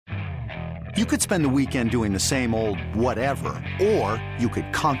You could spend the weekend doing the same old whatever, or you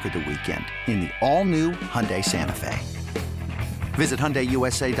could conquer the weekend in the all-new Hyundai Santa Fe. Visit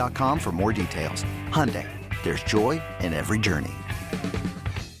HyundaiUSA.com for more details. Hyundai, there's joy in every journey.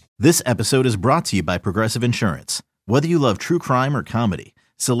 This episode is brought to you by Progressive Insurance. Whether you love true crime or comedy,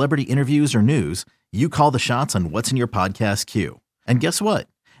 celebrity interviews or news, you call the shots on what's in your podcast queue. And guess what?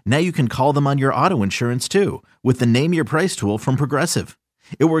 Now you can call them on your auto insurance too with the Name Your Price tool from Progressive.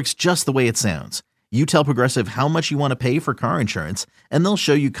 It works just the way it sounds. You tell Progressive how much you want to pay for car insurance, and they'll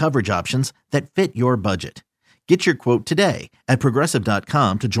show you coverage options that fit your budget. Get your quote today at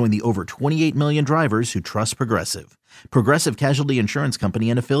Progressive.com to join the over 28 million drivers who trust Progressive. Progressive Casualty Insurance Company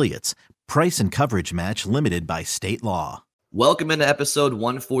and Affiliates. Price and coverage match limited by state law. Welcome into episode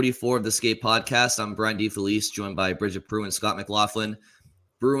 144 of the Skate Podcast. I'm Brian DeFelice, joined by Bridget Prue and Scott McLaughlin.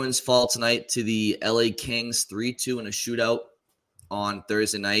 Bruins fall tonight to the LA Kings 3-2 in a shootout. On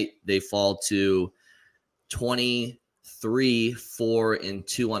Thursday night, they fall to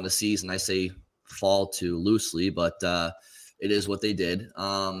 23-4-2 on the season. I say fall to loosely, but it is what they did.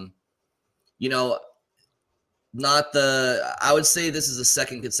 I would say this is the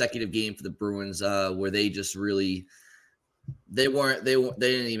second consecutive game for the Bruins where they just really, they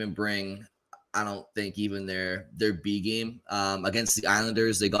didn't even bring, I don't think, even their B game. Against the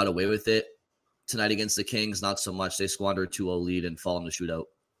Islanders, they got away with it. Tonight against the Kings, not so much. They squander a 2-0 lead and fall in the shootout.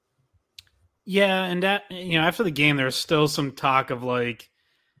 Yeah, and that, after the game, there was still some talk of they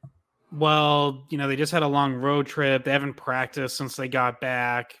just had a long road trip. They haven't practiced since they got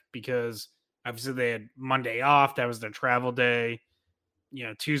back because obviously they had Monday off. That was their travel day.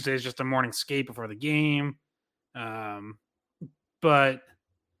 Tuesday is just a morning skate before the game. But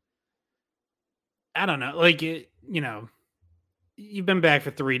I don't know, you've been back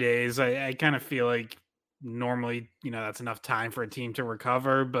for 3 days. I kind of feel like normally, that's enough time for a team to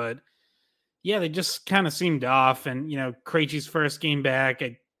recover. But yeah, they just kind of seemed off. And, Krejci's first game back,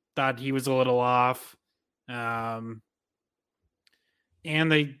 I thought he was a little off. And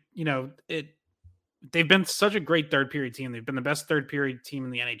they've been such a great third period team. They've been the best third period team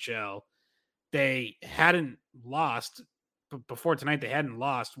in the NHL. They hadn't lost, but before tonight, they hadn't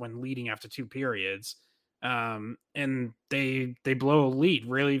lost when leading after two periods. And they blow a lead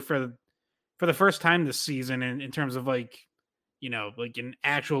really for the first time this season in terms of an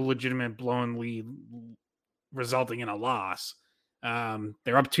actual legitimate blown lead resulting in a loss.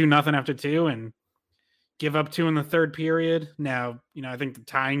 They're up 2-0 after two and give up 2 in the third period. Now, I think the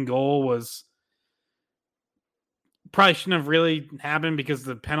tying goal was probably shouldn't have really happened because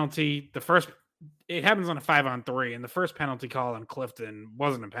the penalty, it happens on a 5-on-3, and the first penalty call on Clifton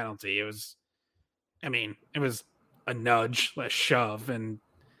wasn't a penalty. It was a nudge, a shove, and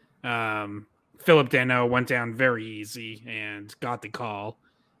Philip Danault went down very easy and got the call.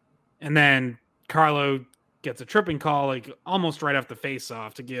 And then Carlo gets a tripping call, almost right off the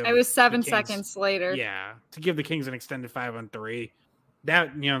face-off to give. It was 7 seconds later. Yeah, to give the Kings an extended 5-on-3.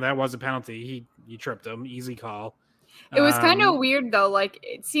 That was a penalty. He tripped him. Easy call. It was kind of weird though.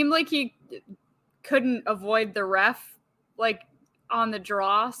 It seemed like he couldn't avoid the ref, on the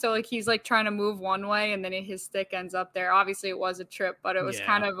draw. So he's trying to move one way and then his stick ends up there. Obviously it was a trip, but it was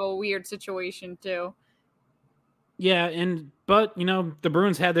kind of a weird situation too. Yeah. But the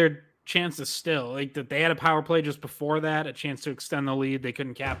Bruins had their chances still. They had a power play just before that, a chance to extend the lead. They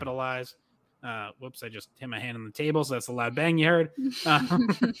couldn't capitalize. Whoops. I just hit my hand on the table. So that's a loud bang you heard.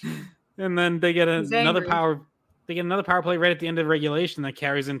 And then they get another power play right at the end of regulation that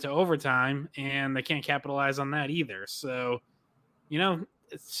carries into overtime, and they can't capitalize on that either. So,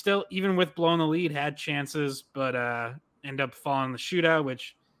 it's still, even with blowing the lead, had chances, but end up falling in the shootout,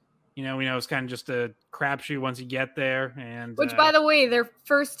 which, we know is kind of just a crapshoot once you get there. And which, by the way, their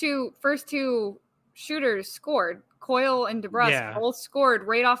first two shooters scored. Coyle and DeBrusk both scored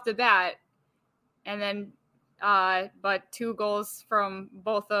right off the bat, and then but 2 goals from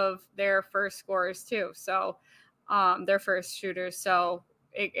both of their first scorers too. So their first shooters. So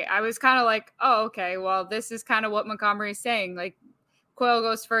I was kind of like, oh, okay, well, this is kind of what Montgomery is saying. Coyle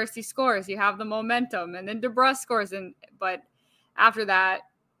goes first, he scores, you have the momentum, and then DeBrusk scores. But after that,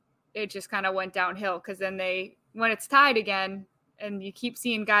 it just kind of went downhill because then when it's tied again and you keep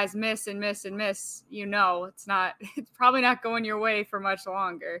seeing guys miss and miss and miss, it's probably not going your way for much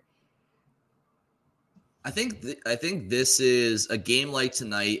longer. I think this is a game like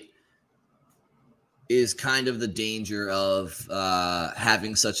tonight is kind of the danger of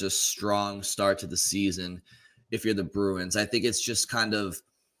having such a strong start to the season. If you're the Bruins, I think it's just kind of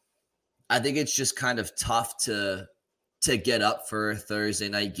tough to get up for a Thursday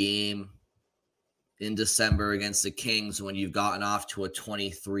night game in December against the Kings when you've gotten off to a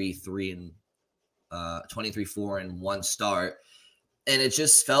 23-3 and 23-4-1 start. And it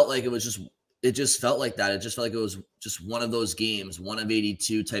just felt like it just felt like that. It just felt like it was just one of those games, one of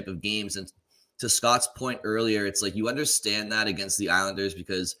 82 type of games. And to Scott's point earlier, it's like you understand that against the Islanders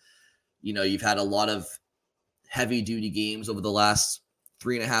because, you've had a lot of heavy duty games over the last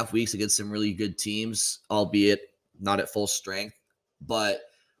 3.5 weeks against some really good teams, albeit not at full strength. But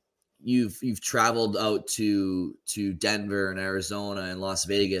you've traveled out to Denver and Arizona and Las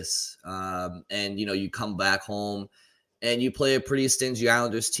Vegas, and you come back home and you play a pretty stingy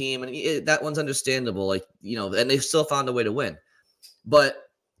Islanders team, and that one's understandable, and they've still found a way to win. But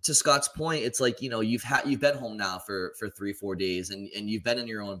to Scott's point, it's like you've been home now for 3-4 days, and you've been in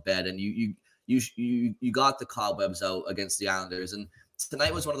your own bed, and you got the cobwebs out against the Islanders, and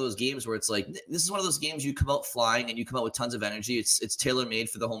tonight was one of those games where it's like, this is one of those games you come out flying and you come out with tons of energy. It's tailor-made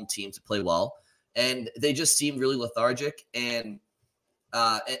for the home team to play well. And they just seemed really lethargic and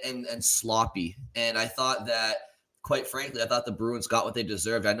sloppy. And I thought that, quite frankly, the Bruins got what they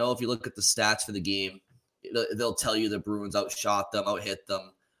deserved. I know if you look at the stats for the game, they'll tell you the Bruins outshot them, outhit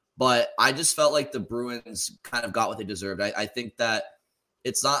them. But I just felt like the Bruins kind of got what they deserved. I think that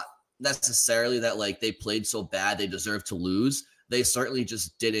it's not necessarily that they played so bad they deserve to lose. They certainly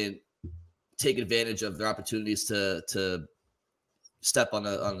just didn't take advantage of their opportunities to step on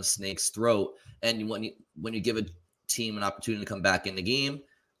the snake's throat. And when you give a team an opportunity to come back in the game,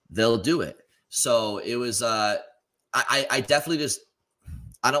 they'll do it. So it was I definitely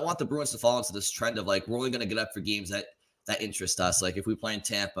I don't want the Bruins to fall into this trend of we're only going to get up for games that interest us. If we play in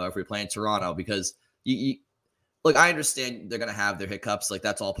Tampa, if we play in Toronto, because you look, I understand they're going to have their hiccups.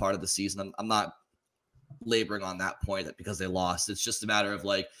 That's all part of the season. I'm not laboring on that point that because they lost. It's just a matter of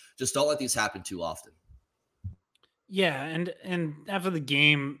just don't let these happen too often. Yeah, and after the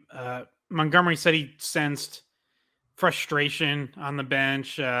game, Montgomery said he sensed frustration on the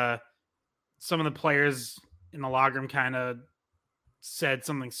bench. Some of the players in the locker room kind of said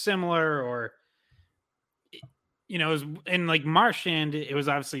something similar, or it was, and Marchand, it was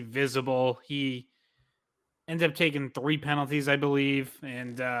obviously visible. He ended up taking 3 penalties, I believe,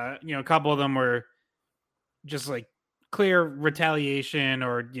 and a couple of them were just clear retaliation,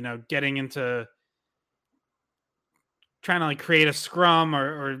 or getting into trying to create a scrum,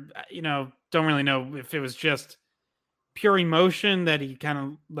 or don't really know if it was just pure emotion that he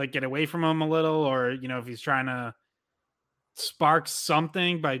kind of get away from him a little, or if he's trying to spark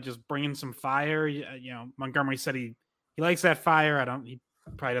something by just bringing some fire. Montgomery said he likes that fire. He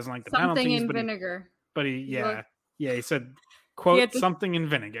probably doesn't like the something penalties, in vinegar. He said, quote, something in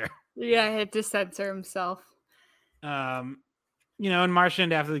vinegar. Yeah, he had to censor himself. And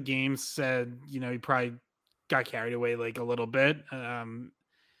Marchand after the game said, he probably got carried away a little bit.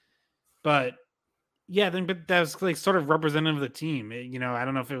 But yeah, but that was sort of representative of the team. I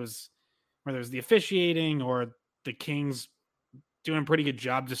don't know if it was whether it was the officiating or the Kings doing a pretty good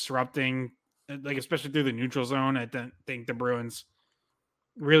job disrupting, especially through the neutral zone. I think the Bruins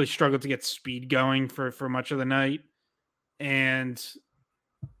really struggled to get speed going for much of the night. And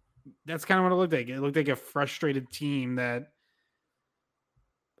that's kind of what it looked like. It looked like a frustrated team that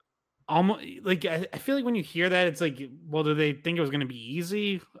almost I feel like when you hear that, it's well, do they think it was going to be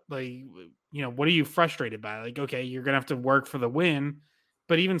easy? What are you frustrated by? Okay, you're going to have to work for the win,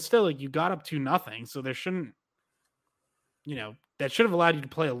 but even still, you got up 2-0. So there shouldn't, that should have allowed you to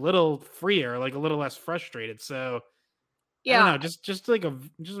play a little freer, a little less frustrated. So yeah, I don't know,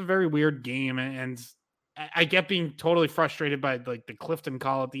 just a very weird game. And I get being totally frustrated by the Clifton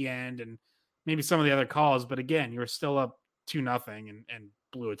call at the end and maybe some of the other calls, but again, you were still up 2-0 and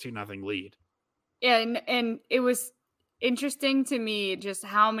blew a 2-0 lead. Yeah, and it was interesting to me just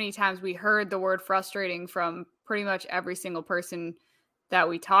how many times we heard the word frustrating from pretty much every single person that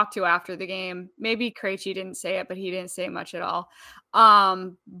we talked to after the game. Maybe Krejci didn't say it, but he didn't say much at all.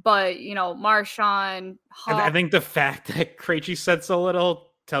 But Marchand, I think the fact that Krejci said so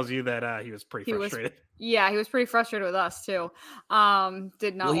little tells you that he was pretty frustrated. He was pretty frustrated with us too.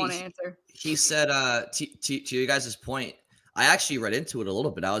 Did not want to answer. He said, to you guys' point, I actually read into it a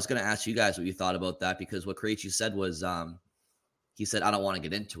little bit. I was going to ask you guys what you thought about that, because what Krejci said was, he said, I don't want to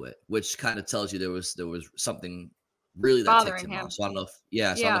get into it, which kind of tells you there was something really that bothering ticked him. Off. So I don't know if, so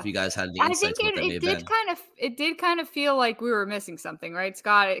I don't know if you guys had any insights. I think it did kind of feel like we were missing something, right,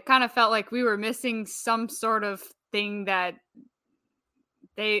 Scott? It kind of felt like we were missing some sort of thing that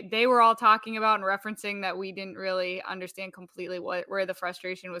they were all talking about and referencing that we didn't really understand completely where the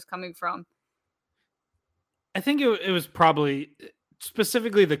frustration was coming from. I think it was probably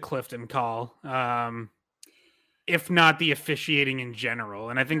specifically the Clifton call, if not the officiating in general.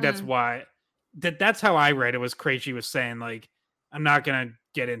 And I think that's why that's how I read it. Was Krejci was saying, like, I'm not going to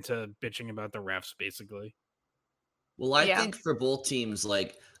get into bitching about the refs, basically. Well, I think for both teams,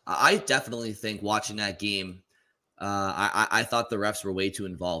 like, I definitely think watching that game, I thought the refs were way too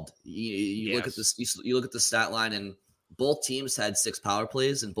involved. You look at this, you look at the stat line, and both teams had 6 power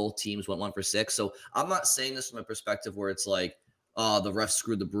plays, and both teams went 1 for 6. So I'm not saying this from a perspective where it's like, oh, the refs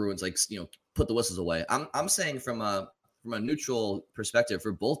screwed the Bruins, like, put the whistles away. I'm saying from a neutral perspective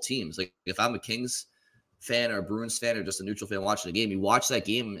for both teams. Like, if I'm a Kings fan or a Bruins fan or just a neutral fan watching the game, you watch that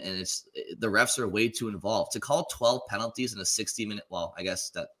game and the refs are way too involved. To call 12 penalties in a 60-minute, well, I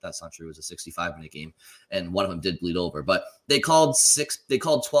guess that's not true. It was a 65-minute game, and one of them did bleed over. But they called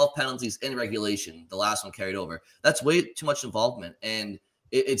 12 penalties in regulation. The last one carried over. That's way too much involvement, and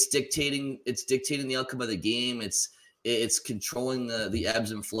it's dictating the outcome of the game. It's controlling the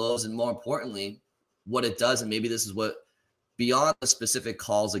ebbs and flows, and more importantly, what it does, and maybe this is what, beyond the specific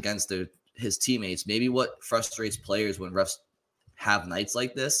calls against his teammates, maybe what frustrates players when refs have nights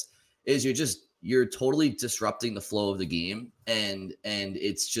like this is you're totally disrupting the flow of the game, and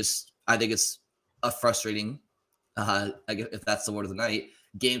it's just, I think it's a frustrating, if that's the word of the night,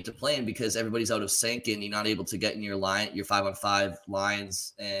 game to play in, because everybody's out of sync and you're not able to get in your 5-on-5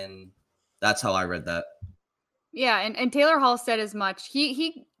 lines, and that's how I read that. Yeah, and Taylor Hall said as much.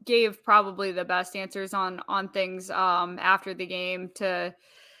 He gave probably the best answers on things after the game, to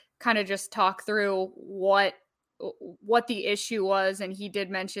kind of just talk through what the issue was. And he did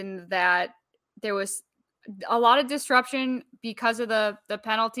mention that there was a lot of disruption because of the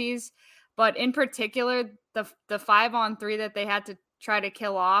penalties, but in particular the 5-on-3 that they had to try to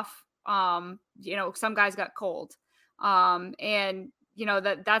kill off. Some guys got cold, and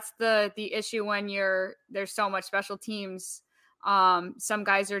that's the issue when there's so much special teams. Some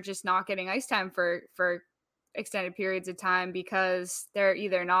guys are just not getting ice time for extended periods of time because they're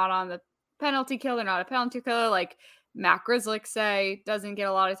either not on the penalty kill, they're not a penalty killer, like Matt Grzelcyk say doesn't get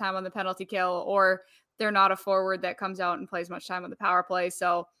a lot of time on the penalty kill, or they're not a forward that comes out and plays much time on the power play.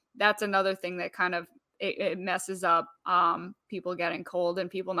 So that's another thing that kind of it messes up people getting cold and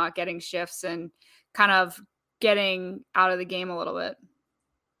people not getting shifts and kind of getting out of the game a little bit.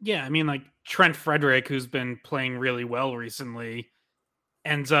 Yeah, I mean, like Trent Frederick, who's been playing really well recently,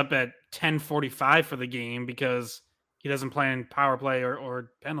 ends up at 10:45 for the game because he doesn't play in power play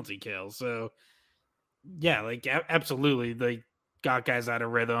or penalty kill. So yeah, like absolutely, they got guys out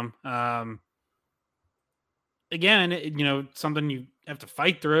of rhythm. Again, something you have to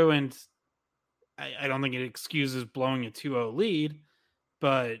fight through, and I don't think it excuses blowing a 2-0 lead,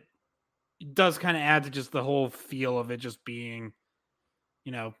 but it does kind of add to just the whole feel of it just being,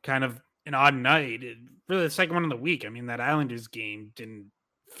 kind of an odd night. Really, the second one of the week. I mean, that Islanders game didn't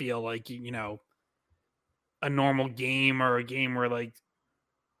feel like, a normal game, or a game where like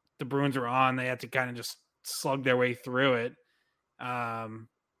the Bruins were on. They had to kind of just slug their way through it. And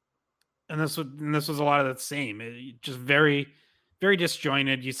this was a lot of the same. It just very, very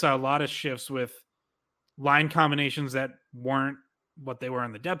disjointed. You saw a lot of shifts with line combinations that weren't what they were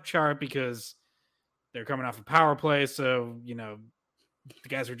on the depth chart because they're coming off a power play. So, the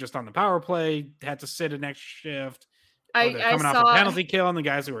guys who were just on the power play had to sit a next shift. They're coming off a penalty kill, and the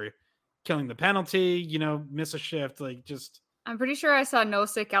guys who were killing the penalty, miss a shift. Like, just, I'm pretty sure I saw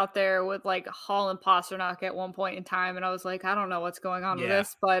Nosek out there with like Hall and Pasternak at one point in time, and I was like, I don't know what's going on with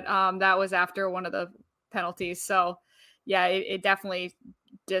this, but that was after one of the penalties. So yeah, it definitely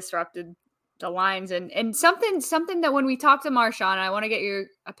disrupted the lines, and something that when we talked to Marchand, I want to get your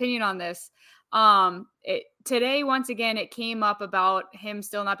opinion on this. Today, once again, it came up about him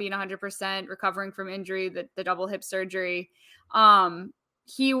still not being 100% recovering from injury, the double hip surgery. One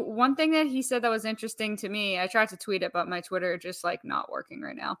thing that he said that was interesting to me, I tried to tweet it, but my Twitter just like not working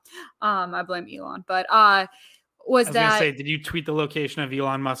right now. I blame Elon, but I was gonna say, did you tweet the location of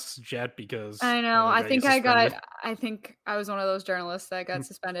Elon Musk's jet? Because I know, I think I was one of those journalists that got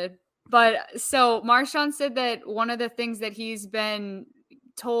suspended. But so Marchand said that one of the things that he's been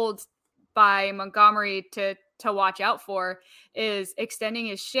told by Montgomery to watch out for is extending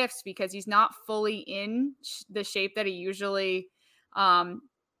his shifts, because he's not fully in the shape that he usually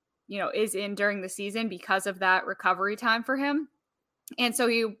is in during the season because of that recovery time for him. And so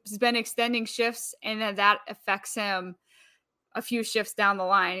he's been extending shifts, and then that affects him a few shifts down the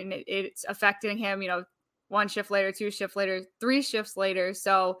line, and it's affecting him, 1 shift later, 2 shifts later, 3 shifts later.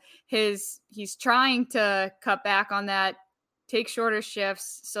 So he's trying to cut back on that, take shorter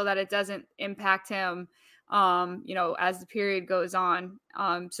shifts so that it doesn't impact him, as the period goes on.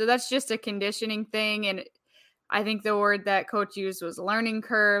 So that's just a conditioning thing. And I think the word that coach used was learning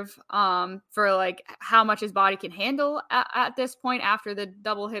curve for like how much his body can handle at this point after the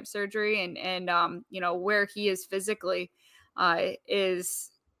double hip surgery and where he is physically is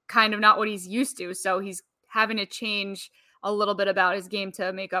kind of not what he's used to. So he's having to change a little bit about his game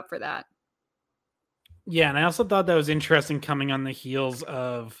to make up for that. Yeah. And I also thought that was interesting coming on the heels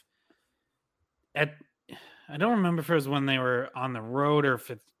of I don't remember if it was when they were on the road or if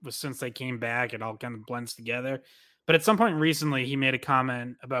it was since they came back. It all kind of blends together. But at some point recently, he made a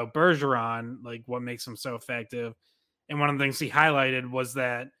comment about Bergeron, like what makes him so effective. And one of the things he highlighted was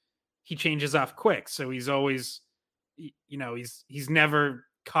that he changes off quick. So he's always, he's never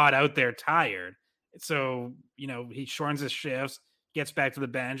caught out there tired. So, he shortens his shifts, gets back to the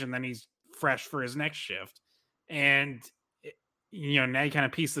bench, and then he's fresh for his next shift. And, now you kind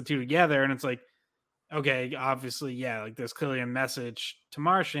of piece the two together and it's like, okay, obviously, yeah, like there's clearly a message to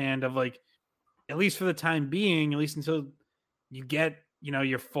Marchand of like, at least for the time being, at least until you get,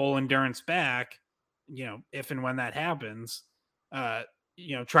 your full endurance back, if and when that happens,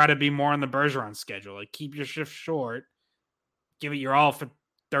 try to be more on the Bergeron schedule. Like keep your shift short, give it your all for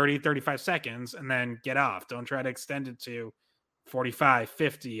 30, 35 seconds, and then get off. Don't try to extend it to 45,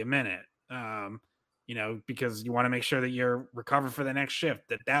 50 a minute, because you want to make sure that you're recovered for the next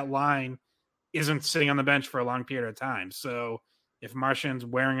shift, that line isn't sitting on the bench for a long period of time. So if Marchand's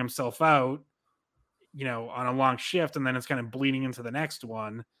wearing himself out, on a long shift and then it's kind of bleeding into the next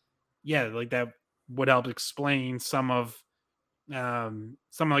one, yeah, like that would help explain some of like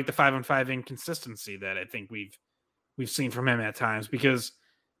the 5-on-5 inconsistency that I think we've seen from him at times, because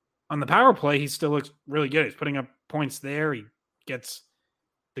on the power play, he still looks really good. He's putting up points there. He gets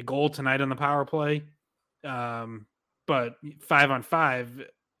the goal tonight on the power play. But 5-on-5,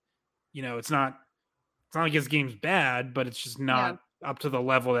 it's not like his game's bad, but it's just not up to the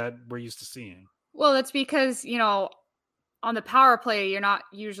level that we're used to seeing. Well, that's because, on the power play, you're not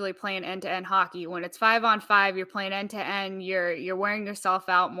usually playing end-to-end hockey. When it's 5-on-5, you're playing end-to-end, you're wearing yourself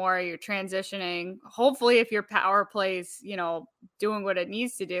out more, you're transitioning. Hopefully, if your power play's, doing what it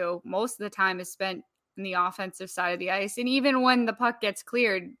needs to do, most of the time is spent in the offensive side of the ice. And even when the puck gets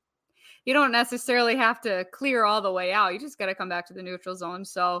cleared, you don't necessarily have to clear all the way out. You just got to come back to the neutral zone.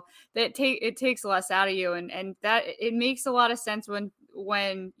 So that it takes less out of you. And that it makes a lot of sense when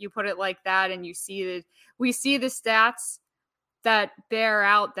you put it like that. And we see the stats that bear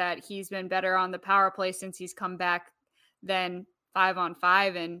out that he's been better on the power play since he's come back than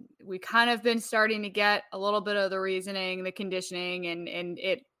 5-on-5. And we kind of been starting to get a little bit of the reasoning, the conditioning, and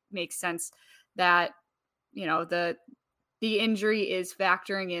it makes sense that, the injury is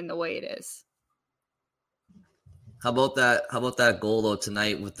factoring in the way it is. How about that goal though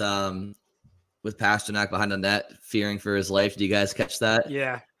tonight with Pasternak behind the net, fearing for his life? Did you guys catch that?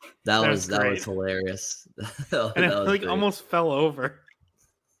 Yeah, that was hilarious. And it almost fell over.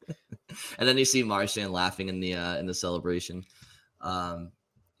 And then you see Marchand laughing in the celebration.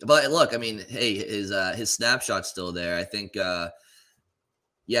 But look, I mean, hey, his snapshot's still there. I think.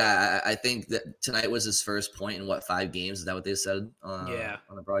 I think that tonight was his first point in 5 games. Is that what they said on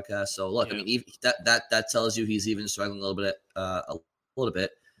the broadcast? So look, I mean, that tells you he's even struggling a little bit on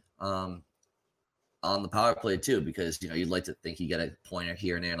the power play too, because you'd like to think he get a pointer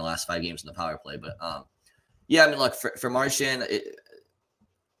here and there in the last 5 games in the power play. But I mean, look, for Marchand,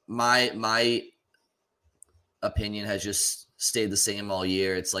 my opinion has just stayed the same all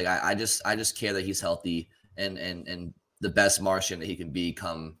year. It's like I just care that he's healthy and the best Marchand that he can be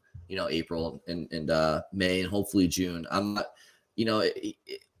come, April and May and hopefully June. I'm not,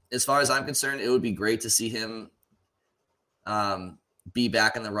 as far as I'm concerned, it would be great to see him be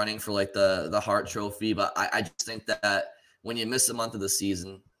back in the running for like the Hart Trophy. But I just think that when you miss a month of the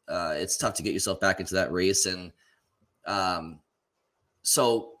season, it's tough to get yourself back into that race. And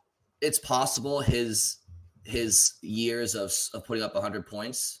so it's possible his years of putting up 100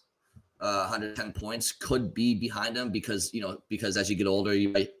 points, 110 points could be behind him because as you get older, you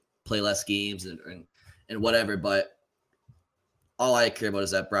might play less games and whatever. But all I care about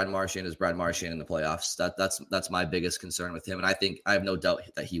is that Brad Marchand is Brad Marchand in the playoffs. That's my biggest concern with him. And I have no doubt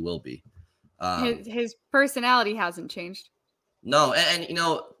that he will be. His personality hasn't changed. No. And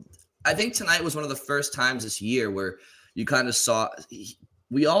I think tonight was one of the first times this year where you kind of saw,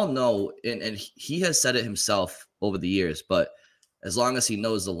 we all know, and he has said it himself over the years, but as long as he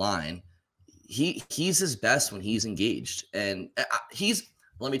knows the line, he's his best when he's engaged. And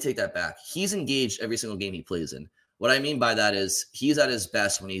let me take that back. He's engaged every single game he plays in. What I mean by that is he's at his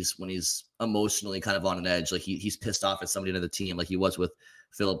best when he's emotionally kind of on an edge. Like he's pissed off at somebody on the team, like he was with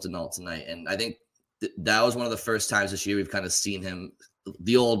Philip Denault tonight. And I think that was one of the first times this year we've kind of seen him,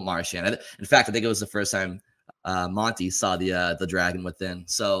 the old Marchand. In fact, I think it was the first time Monty saw the dragon within.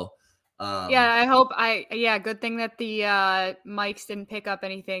 So good thing that the mics didn't pick up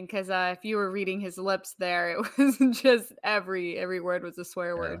anything, because if you were reading his lips there, it was just every word was a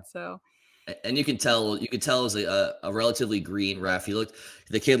swear word. So, and you could tell it was a relatively green ref.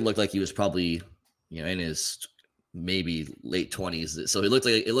 The kid looked like he was probably, in his maybe late 20s. So it looked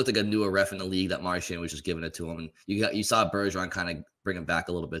like a newer ref in the league that Marchand was just giving it to him. And you saw Bergeron kind of bring him back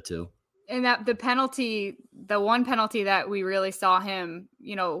a little bit too. And that the one penalty that we really saw him,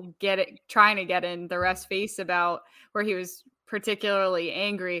 trying to get in the ref's face about, where he was particularly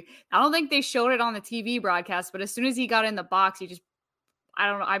angry. I don't think they showed it on the TV broadcast, but as soon as he got in the box, he just, I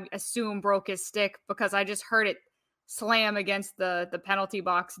don't know, I assume broke his stick, because I just heard it slam against the penalty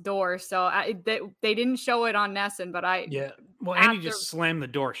box door. So they didn't show it on Nesson, but and he just slammed the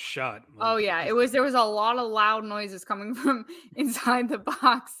door shut. There was a lot of loud noises coming from inside the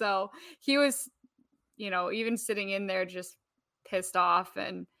box. So he was, even sitting in there just pissed off,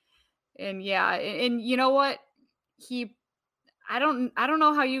 and you know what? I don't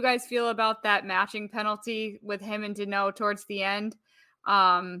know how you guys feel about that matching penalty with him and Danault towards the end.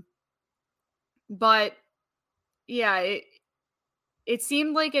 But yeah, it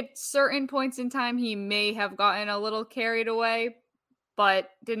seemed like at certain points in time he may have gotten a little carried away,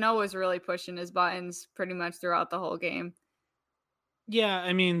 but Danault was really pushing his buttons pretty much throughout the whole game. Yeah,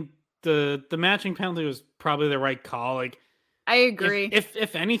 I mean, the matching penalty was probably the right call. Like, I agree.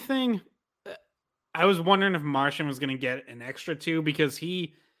 If anything, I was wondering if Marchand was going to get an extra 2, because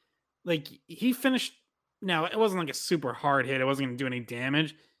he finished. Now, it wasn't like a super hard hit. It wasn't going to do any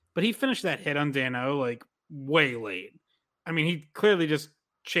damage, but he finished that hit on Danault like way late. I mean, he clearly just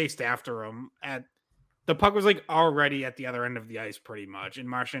chased after him. The puck was like already at the other end of the ice pretty much, and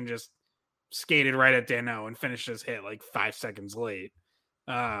Marchand just skated right at Danault and finished his hit like 5 seconds late.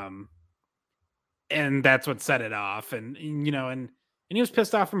 And that's what set it off. And he was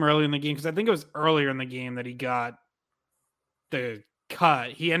pissed off from early in the game, because I think it was earlier in the game that he got the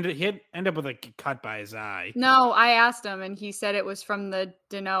cut. He ended up with a cut by his eye. No, I asked him, and he said it was from the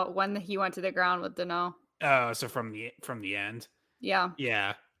Danault when he went to the ground with Danault. Oh, so from the end. Yeah.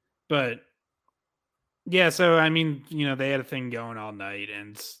 Yeah. But yeah, so I mean, they had a thing going all night,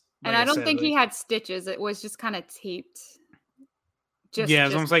 and I don't think he had stitches. It was just kind of taped. It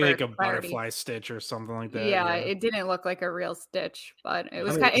was almost like a butterfly stitch or something like that. Yeah, it didn't look like a real stitch, but it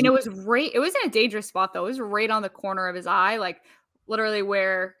was it was right. It was in a dangerous spot though. It was right on the corner of his eye, like literally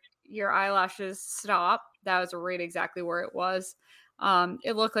where your eyelashes stop. That was right exactly where it was.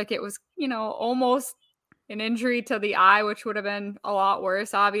 It looked like it was, almost an injury to the eye, which would have been a lot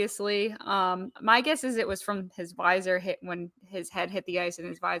worse, obviously. My guess is it was from his visor hit, when his head hit the ice and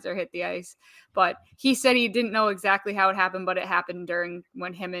his visor hit the ice. But he said he didn't know exactly how it happened, but it happened during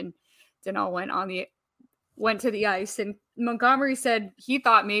when him and Danault went to the ice. And Montgomery said he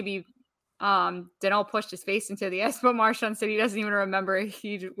thought maybe Danault pushed his face into the ice, but Marchand said he doesn't even remember.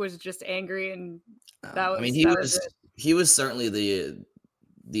 He was just angry, and that was. I mean, he was certainly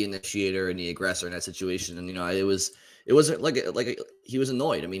the initiator and the aggressor in that situation, and it wasn't like he was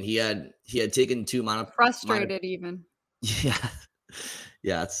annoyed. I mean, he had taken 2 frustrated even. Yeah.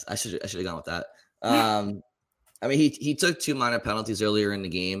 I should have gone with that. I mean, he took 2 minor penalties earlier in the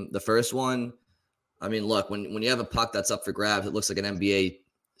game. The first one, I mean, look, when you have a puck that's up for grabs, it looks like an NBA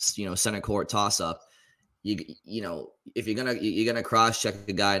center court toss up. If you're gonna cross check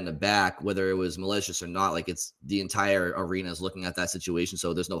a guy in the back, whether it was malicious or not, like, it's the entire arena is looking at that situation,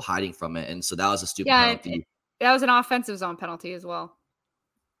 so there's no hiding from it. And so that was a stupid penalty. That was an offensive zone penalty as well.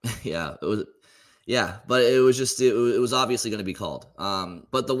 Yeah, it was. Yeah, but it was just it was obviously going to be called.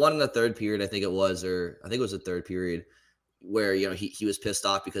 But the one in the third period, I think it was the third period, where he was pissed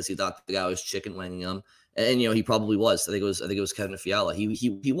off because he thought the guy was chicken winging him, and he probably was. I think it was Kevin Fiala.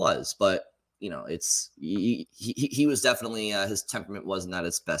 He was, but. He was definitely his temperament wasn't at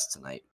its best tonight.